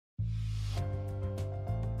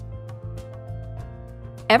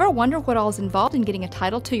Ever wonder what all is involved in getting a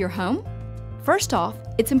title to your home? First off,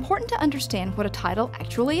 it's important to understand what a title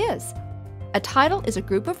actually is. A title is a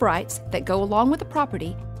group of rights that go along with the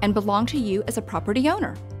property and belong to you as a property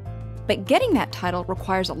owner. But getting that title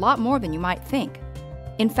requires a lot more than you might think.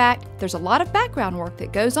 In fact, there's a lot of background work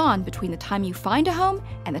that goes on between the time you find a home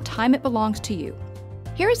and the time it belongs to you.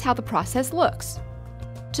 Here is how the process looks.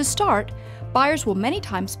 To start, buyers will many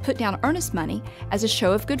times put down earnest money as a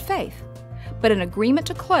show of good faith, but an agreement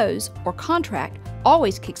to close or contract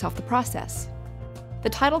always kicks off the process. The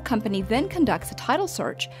title company then conducts a title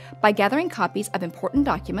search by gathering copies of important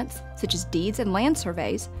documents, such as deeds and land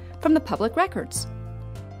surveys, from the public records.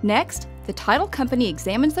 Next, the title company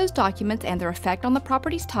examines those documents and their effect on the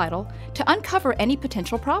property's title to uncover any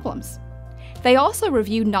potential problems. They also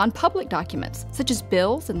review non-public documents, such as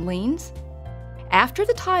bills and liens. After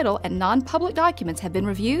the title and non-public documents have been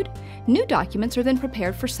reviewed, new documents are then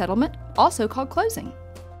prepared for settlement, also called closing.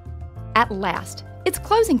 At last, it's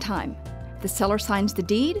closing time. The seller signs the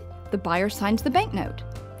deed, the buyer signs the banknote.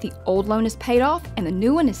 The old loan is paid off and the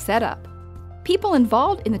new one is set up. People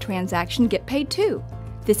involved in the transaction get paid too.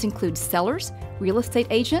 This includes sellers, real estate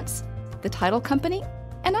agents, the title company,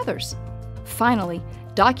 and others. Finally,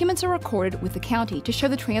 documents are recorded with the county to show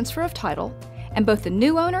the transfer of title, and both the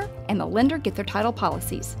new owner and the lender get their title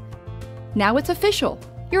policies. Now it's official.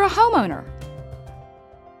 You're a homeowner.